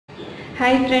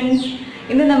Hi friends,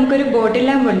 ഇന്ന് നമുക്ക് ഒരു ബോട്ടിൽ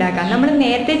ലാമ്പ് ഉണ്ടാക്കാം. നമ്മൾ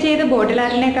നേരത്തെ ചെയ്ത ബോട്ടിൽ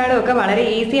ആർട്ടിനേക്കാളും ഒക്കെ വളരെ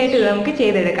ഈസി ആയിട്ട് നമുക്ക്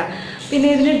ചെയ്തെടുക്കാം. പിന്നെ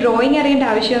ഇതിന് ഡ്രോയിങ് അറിയേണ്ട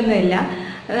ആവശ്യമൊന്നുമില്ല.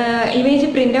 ഇമേജ്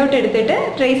പ്രിന്റ് ഔട്ട് എടുത്തിട്ട്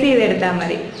ട്രേസ് ചെയ്തെടുത്താൽ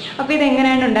മതി. അപ്പോൾ ഇത്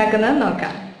എങ്ങനെയാണ് ഉണ്ടാക്കുന്നത്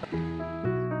നോക്കാം.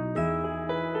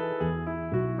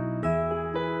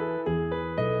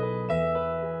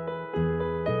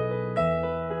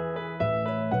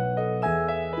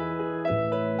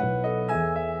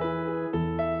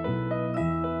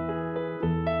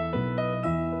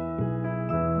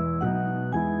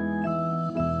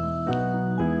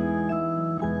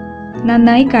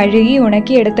 നന്നായി കഴുകി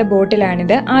ഉണക്കിയെടുത്ത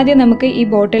ബോട്ടിലാണിത്. ആദ്യം നമുക്ക് ഈ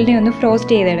ബോട്ടിലിനെ ഒന്ന്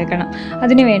ഫ്രോസ്റ്റ് ചെയ്തെടുക്കണം.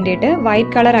 അതിന് വേണ്ടിയിട്ട്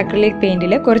വൈറ്റ് കളർ അക്രിലിക്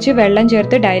പെയിൻറ്റിൽ കുറച്ച് വെള്ളം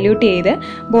ചേർത്ത് ഡൈല്യൂട്ട് ചെയ്ത്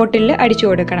ബോട്ടിലിൽ അടിച്ചു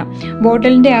കൊടുക്കണം.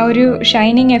 ബോട്ടിലിൻ്റെ ആ ഒരു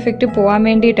ഷൈനിങ് എഫക്റ്റ് പോകാൻ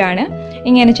വേണ്ടിയിട്ടാണ്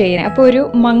ഇങ്ങനെ ചെയ്യുന്നത്. അപ്പോൾ ഒരു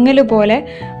മങ്ങൽ പോലെ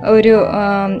ഒരു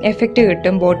എഫക്റ്റ്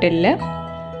കിട്ടും ബോട്ടിലിൽ.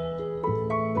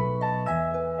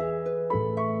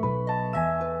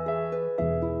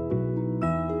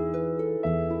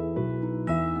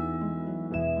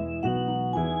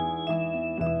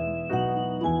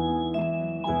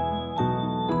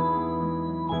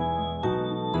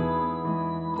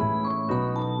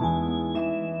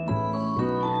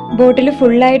 ബോട്ടിൽ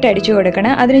ഫുള്ളായിട്ട് അടിച്ചു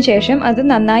കൊടുക്കണം. അതിനുശേഷം അത്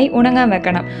നന്നായി ഉണങ്ങാൻ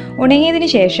വെക്കണം. ഉണങ്ങിയതിന്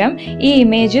ശേഷം ഈ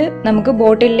ഇമേജ് നമുക്ക്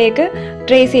ബോട്ടിലേക്ക്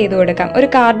ട്രേസ് ചെയ്ത് കൊടുക്കാം. ഒരു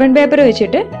കാർബൺ പേപ്പർ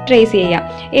വെച്ചിട്ട് ട്രേസ് ചെയ്യാം.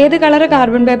 ഏത് കളർ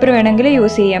കാർബൺ പേപ്പർ വേണമെങ്കിലും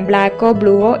യൂസ് ചെയ്യാം. ബ്ലാക്കോ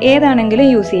ബ്ലൂവോ ഏതാണെങ്കിലും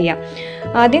യൂസ് ചെയ്യാം.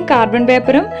 ആദ്യം കാർബൺ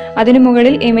പേപ്പറും അതിന്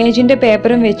മുകളിൽ ഇമേജിൻ്റെ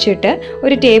പേപ്പറും വെച്ചിട്ട്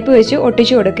ഒരു ടേപ്പ് വെച്ച്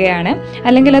ഒട്ടിച്ചു കൊടുക്കുകയാണ്.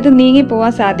 അല്ലെങ്കിൽ അത്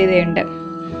നീങ്ങിപ്പോവാൻ സാധ്യതയുണ്ട്.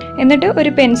 എന്നിട്ട്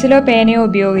ഒരു പെൻസിലോ പേനയോ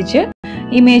ഉപയോഗിച്ച്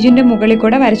ഇമേജിൻ്റെ മുകളിൽ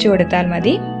കൂടെ വരച്ചു കൊടുത്താൽ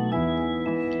മതി.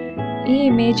 ഈ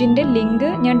ഇമേജിൻ്റെ ലിങ്ക്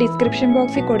ഞാൻ ഡിസ്ക്രിപ്ഷൻ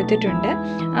ബോക്സിൽ കൊടുത്തിട്ടുണ്ട്.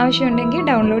 ആവശ്യമുണ്ടെങ്കിൽ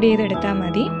ഡൗൺലോഡ് ചെയ്തെടുത്താൽ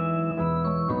മതി.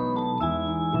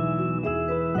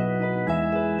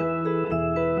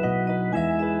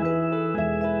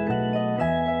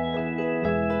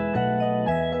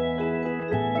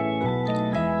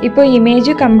 ഇപ്പോൾ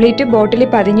ഇമേജ് കംപ്ലീറ്റ് ബോട്ടിൽ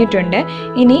പതിഞ്ഞിട്ടുണ്ട്.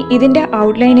 ഇനി ഇതിൻ്റെ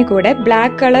ഔട്ട്ലൈനിൽ കൂടെ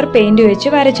ബ്ലാക്ക് കളർ പെയിൻറ്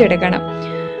വെച്ച് വരച്ചെടുക്കണം.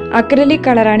 അക്രിലിക്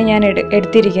കളറാണ് ഞാൻ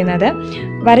എടുത്തിരിക്കുന്നത്.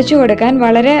 വരച്ചു കൊടുക്കാൻ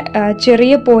വളരെ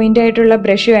ചെറിയ പോയിന്റ് ആയിട്ടുള്ള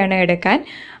ബ്രഷ് വേണം എടുക്കാൻ.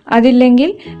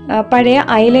 അതില്ലെങ്കിൽ പഴയ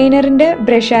ഐലൈനറിൻ്റെ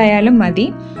ബ്രഷ് ആയാലും മതി.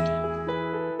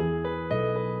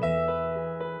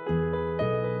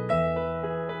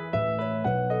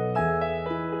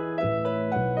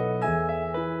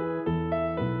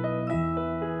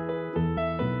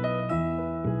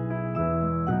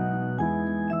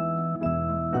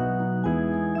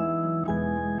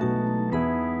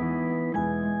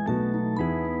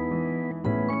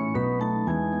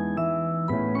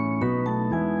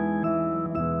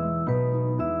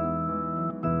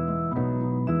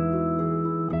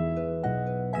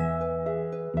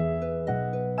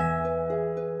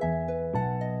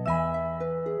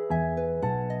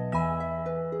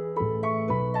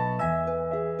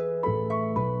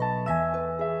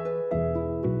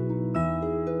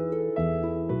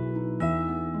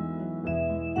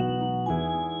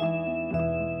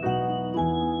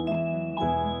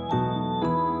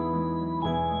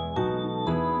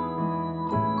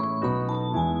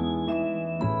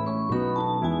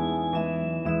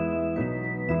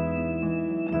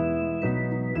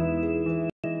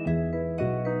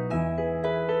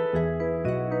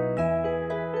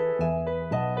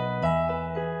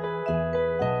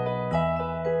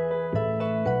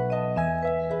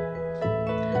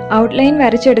 ഔട്ട്ലൈൻ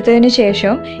വരച്ചെടുത്തതിന്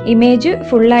ശേഷം ഇമേജ്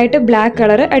ഫുള്ളായിട്ട് ബ്ലാക്ക്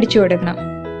കളർ അടിച്ചു കൊടുക്കണം.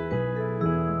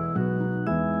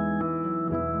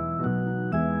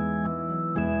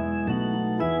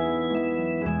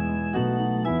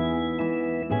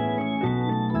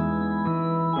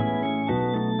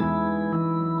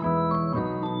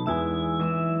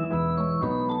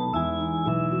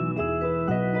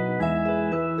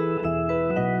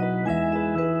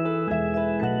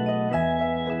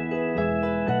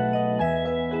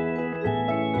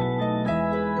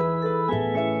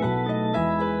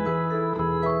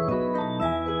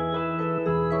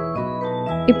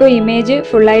 ഇപ്പോൾ ഇമേജ്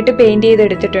ഫുള്ളായിട്ട് പെയിൻറ്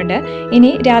ചെയ്തെടുത്തിട്ടുണ്ട്. ഇനി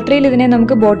രാത്രിയിൽ ഇതിനെ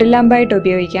നമുക്ക് ബോട്ടിൽ ലാമ്പായിട്ട്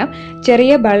ഉപയോഗിക്കാം.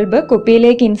 ചെറിയ ബൾബ്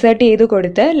കുപ്പിയിലേക്ക് ഇൻസേർട്ട് ചെയ്ത്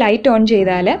കൊടുത്ത് ലൈറ്റ് ഓൺ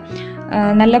ചെയ്താൽ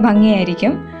നല്ല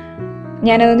ഭംഗിയായിരിക്കും.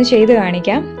 ഞാനതൊന്ന് ചെയ്ത്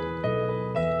കാണിക്കാം.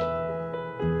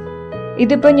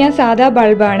 ഇതിപ്പോൾ ഞാൻ സാധാ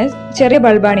ബൾബാണ്, ചെറിയ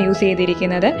ബൾബാണ് യൂസ്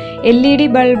ചെയ്തിരിക്കുന്നത്. LED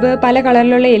ബൾബ്, പല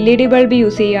കളറിലുള്ള LED ബൾബ്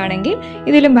യൂസ് ചെയ്യുകയാണെങ്കിൽ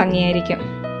ഇതിലും ഭംഗിയായിരിക്കും.